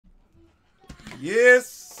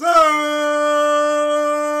Yes, sir.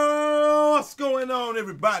 What's going on,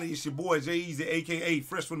 everybody? It's your boy Eazy, aka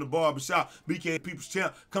Fresh from the Barbershop, BK People's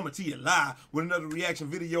Champ, coming to you live with another reaction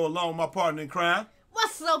video along with my partner in crime.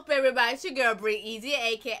 What's up, everybody? It's your girl, Eazy,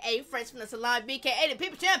 aka Fresh from the Salon, BK, the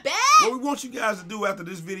People's Champ. What we want you guys to do after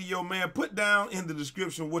this video, man, put down in the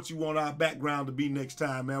description what you want our background to be next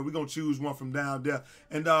time, man. We're gonna choose one from down there,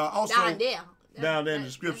 and also down there in the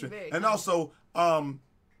description, and also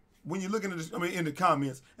when you're looking at this, in the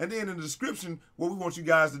comments, and then in the description, what we want you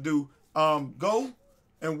guys to do, go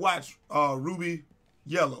and watch RWBY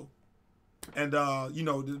Yellow. And, you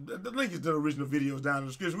know, the link is to the original videos down in the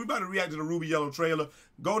description. We're about to react to the RWBY Yellow trailer.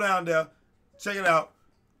 Go down there, check it out,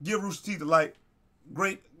 give Rooster Teeth a like.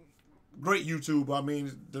 Great YouTube. I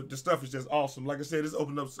mean, the stuff is just awesome. Like I said, it's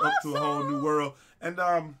opened up to a whole new world. And,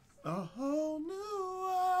 a whole new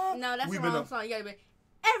world. No, that's the wrong song. You gotta be,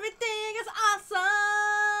 everything is awesome.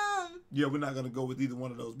 Yeah, we're not going to go with either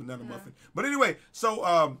one of those, Banana Muffin. But anyway,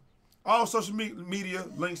 so, all social media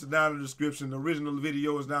links are down in the description. The original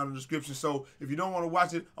video is down in the description. So if you don't want to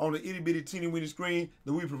watch it on the itty bitty teeny weeny screen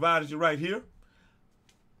that we provided you right here,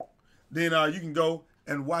 then you can go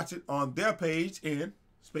and watch it on their page in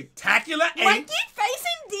Spectacular H. Monkey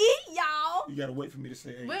facing D, y'all. You gotta wait for me to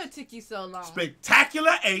say H. Well, it took you so long.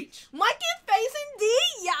 Spectacular H. Monkey facing D,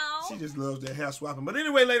 y'all. She just loves that hair swapping. But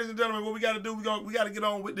anyway, ladies and gentlemen, what we gotta do, we gotta get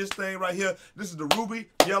on with this thing right here. This is the RWBY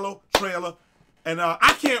Yellow trailer. And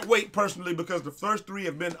I can't wait personally because the first three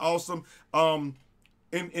have been awesome.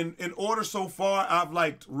 In order so far, I've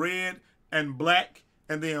liked red and black,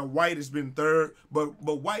 and then white has been third. But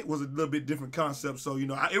white was a little bit different concept, so you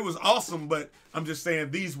know it was awesome. But I'm just saying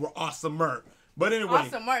these were awesomer. But anyway,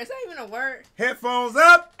 awesomer. Is that even a word? Headphones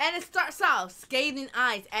up. And it starts off. Scathing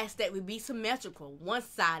eyes ask that we be symmetrical,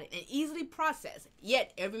 one-sided, and easily processed.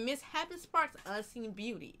 Yet every mishap sparks unseen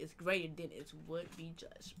beauty is greater than its would-be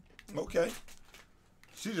judgment. Okay.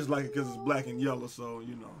 She just like it because it's black and yellow, so,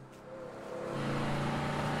 you know.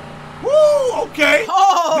 Woo! Okay!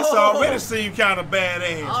 Oh. This already seems kind of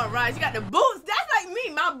badass. All right, you got the boots. That's like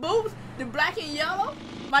me. My boots, the black and yellow,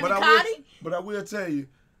 my Ducati. But I will tell you,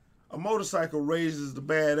 a motorcycle raises the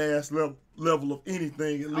badass level of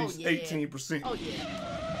anything at least 18%. Oh,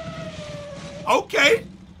 yeah. Okay.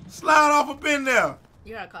 Slide off up in there.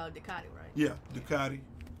 You gotta call it Ducati, right? Yeah, Ducati.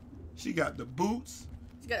 She got the boots.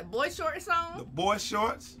 She got the boy shorts on. The boy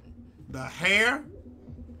shorts, the hair.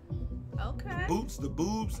 Okay. Boots, the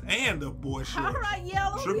boobs, and the boy shorts. All right,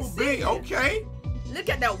 Yellow. Triple B. Okay. Look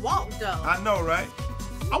at that walk, though. I know, right?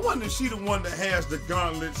 I wonder if she the one that has the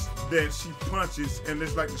gauntlets that she punches, and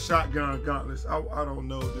it's like the shotgun gauntlets. I don't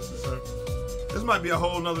know if this is her. This might be a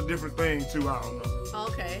whole nother different thing, too. I don't know.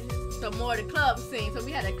 Okay. So more of the club scene. So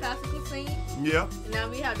we had a classical scene. Yeah. And now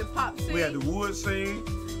we have the pop scene. We had the wood scene,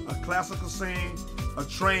 a classical scene, a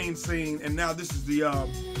train scene, and now this is the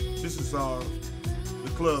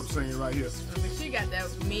club scene right here. But she got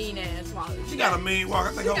that mean ass walk. She got a mean walk.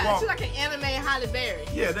 I think her walk. She's like an anime Halle Berry.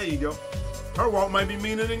 Yeah, there you go. Her walk might be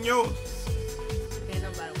meaner than yours. Ain't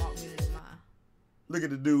nobody walk meaner than mine. Look at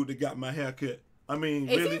the dude that got my haircut. I mean,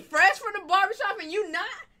 is really? He fresh from the barbershop and you not?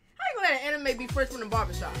 How you gonna let an anime be fresh from the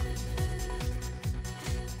barbershop?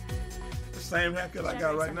 The same haircut I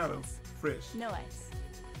got right now, though. Fresh. No ice.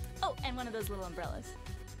 Oh, and one of those little umbrellas.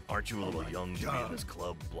 Aren't you a little young to be in this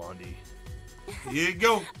club, Blondie? Here you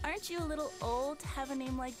go. Aren't you a little old to have a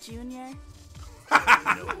name like Junior? You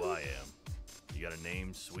know who I am. You got a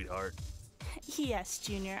name, sweetheart? Yes,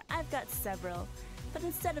 Junior. I've got several. But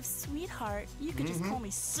instead of sweetheart, you could just call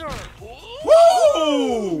me Sir.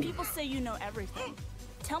 Woo! People say you know everything.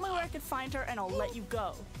 Tell me where I could find her and I'll let you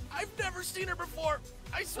go. I've never seen her before.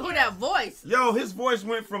 I swear. Who that voice? Yo, his voice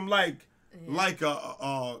went from like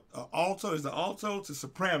a alto, is the alto to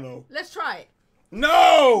soprano. Let's try it.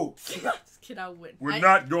 No! Just kidding, I wouldn't. We're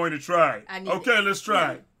not going to try. Okay, let's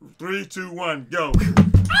try. 3, 2, 1, go.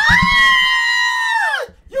 Ah!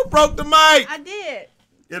 You broke the mic. I did.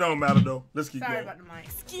 It don't matter though. Let's keep going. Sorry about the mic.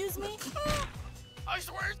 Excuse me? I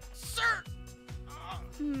swear, sir.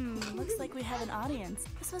 Looks like we have an audience.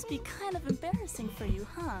 This must be kind of embarrassing for you,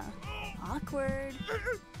 huh? Awkward.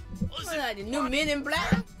 Listen, like the new Men in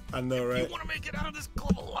Black? I know, right? If you want to make it out of this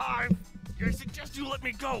club alive, I suggest you let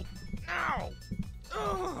me go now.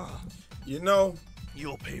 You know,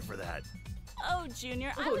 you'll pay for that. Oh,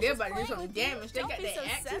 Junior, oh, they're about to do some damage. They got their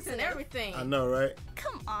axes and everything. I know, right?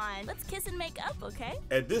 Come on, let's kiss and make up, okay?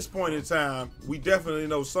 At this point in time, we definitely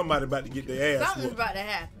know somebody about to get their ass Something's whooped. about to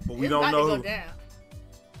happen. But we don't know who. Down.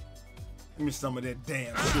 Give me some of that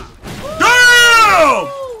damn shit. Damn!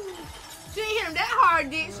 She ain't hit him that hard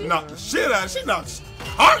hard, did she? Knocked the shit out. She knocked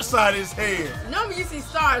heart side of his head. Normally you see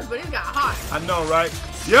stars, but it's got heart. I know, right?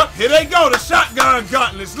 Yep, here they go, the shotgun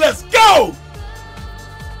gauntlets. Let's go!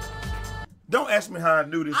 Don't ask me how I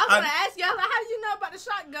knew this. I was going to ask you, how did you know about the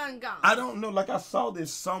shotgun gun? I don't know. Like, I saw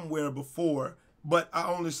this somewhere before, but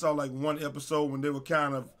I only saw, like, one episode when they were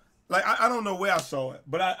kind of, like, I don't know where I saw it,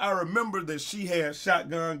 but I remember that she had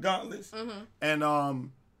shotgun gauntlets. And, I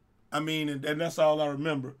mean, and that's all I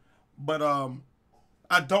remember. But, I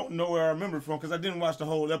don't know where I remember it from because I didn't watch the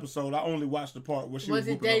whole episode. I only watched the part where she was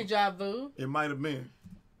it Deja Vu? It might have been.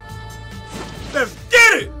 Let's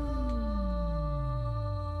get it!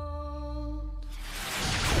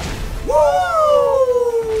 Woo!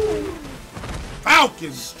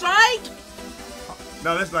 Falcon! Strike?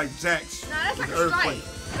 No, that's like Jack's. No, that's like a strike.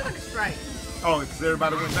 That's like a strike. Oh, because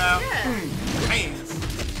everybody went down? Yeah. Hands.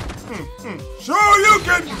 Sure you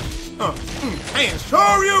can! Hands.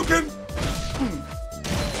 Sure you can!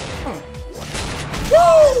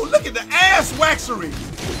 Woo! Look at the ass waxery.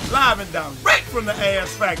 Live and direct from the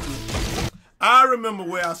ass factory. I remember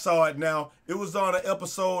where I saw it now. It was on an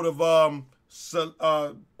episode of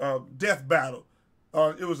Death Battle.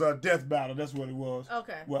 It was a Death Battle. That's what it was.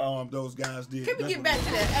 Okay. Where those guys did. Can we get back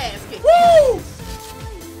to that ass kick? Woo!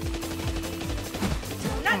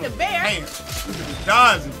 Not the bear. Hands. Look at the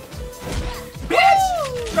dodging.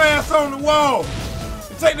 Bitch! Ass on the wall.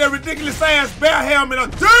 Take that ridiculous ass bear helmet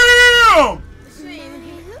off. Damn! Who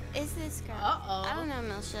is this girl? Uh-oh. I don't know,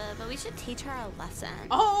 Milsha, but we should teach her a lesson.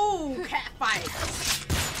 Oh, cat fight.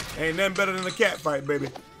 Ain't nothing better than a cat fight, baby.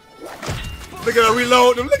 Look at her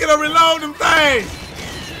reload them. Look at her reload them things.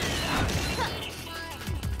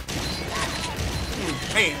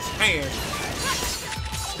 Hands, hands.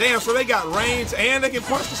 Damn, so they got range and they can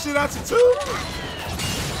punch the shit out you too?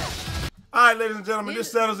 All right, ladies and gentlemen, this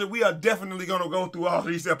settles it. We are definitely going to go through all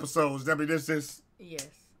these episodes. I mean, this is... Yes.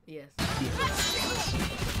 Look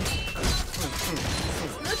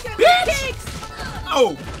at Bitch! the kicks!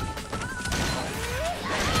 Oh!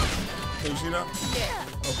 Can you see that?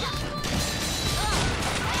 Yeah. Okay.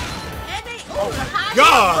 And they, Oh the my high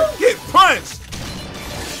God! Get punched!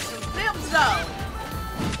 flips though.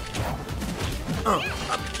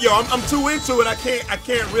 Yo, I'm too into it. I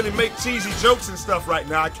can't really make cheesy jokes and stuff right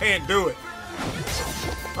now. I can't do it.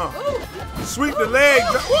 Sweep the legs.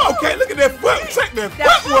 Oh, okay, look at that foot. Check that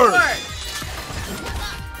footwork.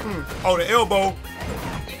 Oh, the elbow.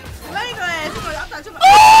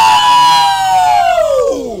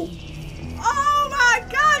 Oh! Oh my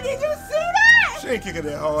God! Did you see that? She ain't kicking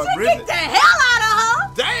that hard, She Bridget. kicked the hell out of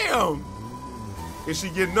her. Damn! Is she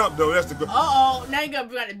getting up though? That's the good. Uh-oh, now you got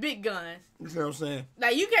the big guns. You see what I'm saying?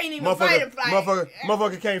 Like you can't even fight a fight.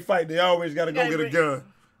 Motherfucker can't fight. They always gotta go get a gun.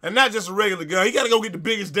 And not just a regular gun. He gotta go get the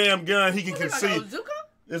biggest damn gun he can conceive. Like a bazooka?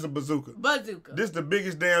 It's a bazooka. Bazooka. This is the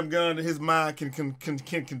biggest damn gun that his mind can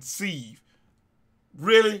conceive.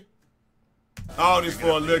 Really? All this for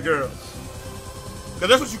a little girl. Cause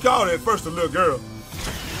that's what you called it at first, a little girl.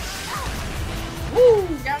 Woo!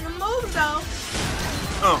 Got the moves though.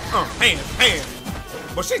 Hands.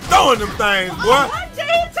 But she throwing them things, boy. One day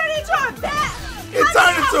it turned into a bat. It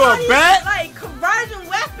turned into a bat? Like conversion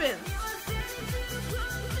weapons.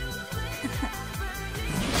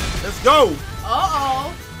 Let's go.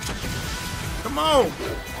 Uh-oh. Come on.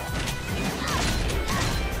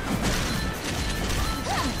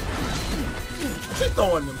 She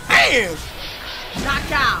throwing them hands.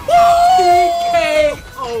 Knockout.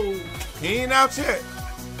 Woo! He ain't out yet.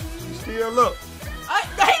 He still up.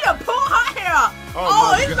 He done pulled her hair up.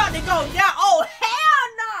 Oh, it's about to go down. Oh, hell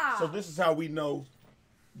nah. So this is how we know.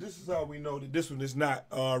 This is how we know that this one is not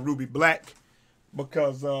Ruby Black,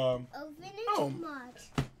 because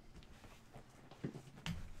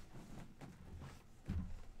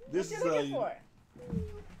this is what you looking for?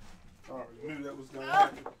 Oh, knew that was gonna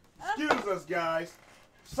happen. Excuse us, guys.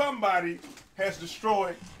 Somebody has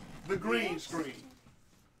destroyed the green screen,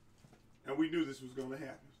 and we knew this was gonna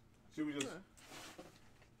happen. Should we just?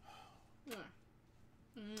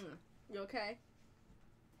 You okay?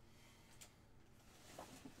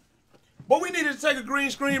 But we needed to take a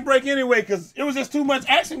green screen break anyway, because it was just too much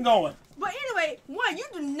action going. But anyway, one, you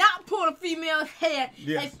do not pull a female's hair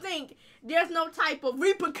and think there's no type of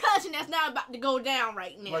repercussion that's not about to go down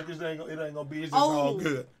right now. Like it ain't gonna be. It's just all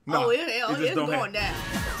good. No, it's going down.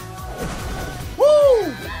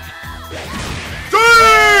 Woo!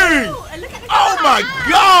 Dang! Ooh, and look at the Oh my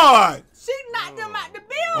God! She knocked them out the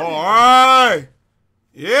building. All right.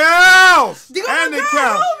 Yes. And they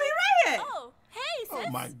count. Oh, hey, sis. Oh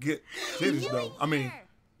my good titties though. I mean,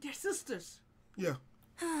 they're sisters. yeah.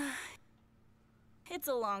 It's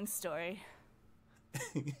a long story.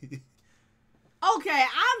 Okay,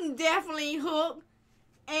 I'm definitely hooked.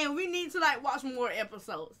 And we need to, like, watch more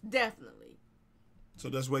episodes. Definitely. So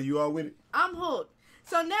that's where you are with it? I'm hooked.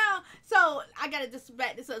 So now, I got to just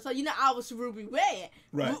back this up. So, you know, I was Ruby Red.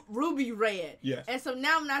 Right. Ruby Red. Yes. And so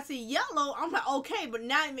now when I see yellow, I'm like, okay, but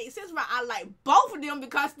now it makes sense why I like both of them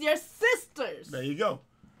because they're sisters. There you go.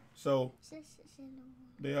 So,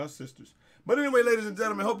 they are sisters. But anyway, ladies and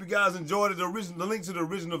gentlemen, hope you guys enjoyed it. The link to the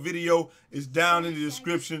original video is down in the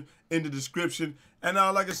description. And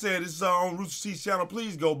like I said, this is on Rooster C's channel.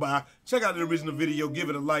 Please go by, check out the original video, give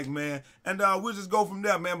it a like, man. And we'll just go from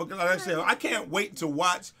there, man. Because like I said, I can't wait to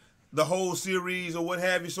watch the whole series or what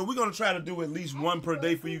have you. So we're going to try to do at least one per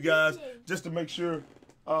day for you guys, just to make sure.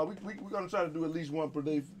 We're going to try to do at least one per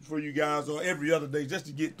day for you guys, or every other day, just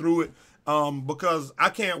to get through it. Because I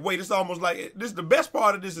can't wait. It's almost like this. The best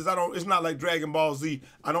part of this is it's not like Dragon Ball Z.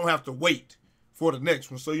 I don't have to wait for the next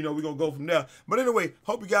one. So, you know, we're going to go from there. But anyway,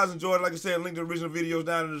 hope you guys enjoyed it. Like I said, link to the original videos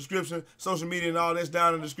down in the description. Social media and all that's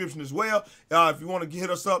down in the description as well. If you want to hit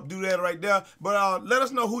us up, do that right there. But let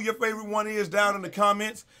us know who your favorite one is down in the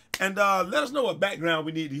comments. And let us know what background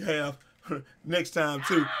we need to have next time,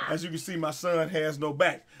 too. As you can see, my son has no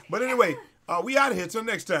back. But anyway, we out of here. Till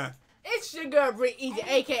next time. It's your girl, Eazy,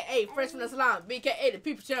 a.k.a. Fresh from the Salon, B.K.A. the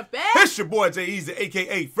People's Champ. It's your boy, Eazy,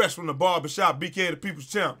 a.k.a. Fresh from the Barbershop, B.K.A. the People's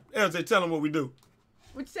Champ. LJ, tell him what we do.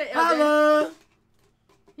 What you say, LJ?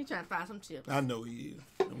 He trying to find some chips. I know he is.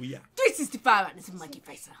 And we out. 365 out this monkey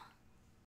face.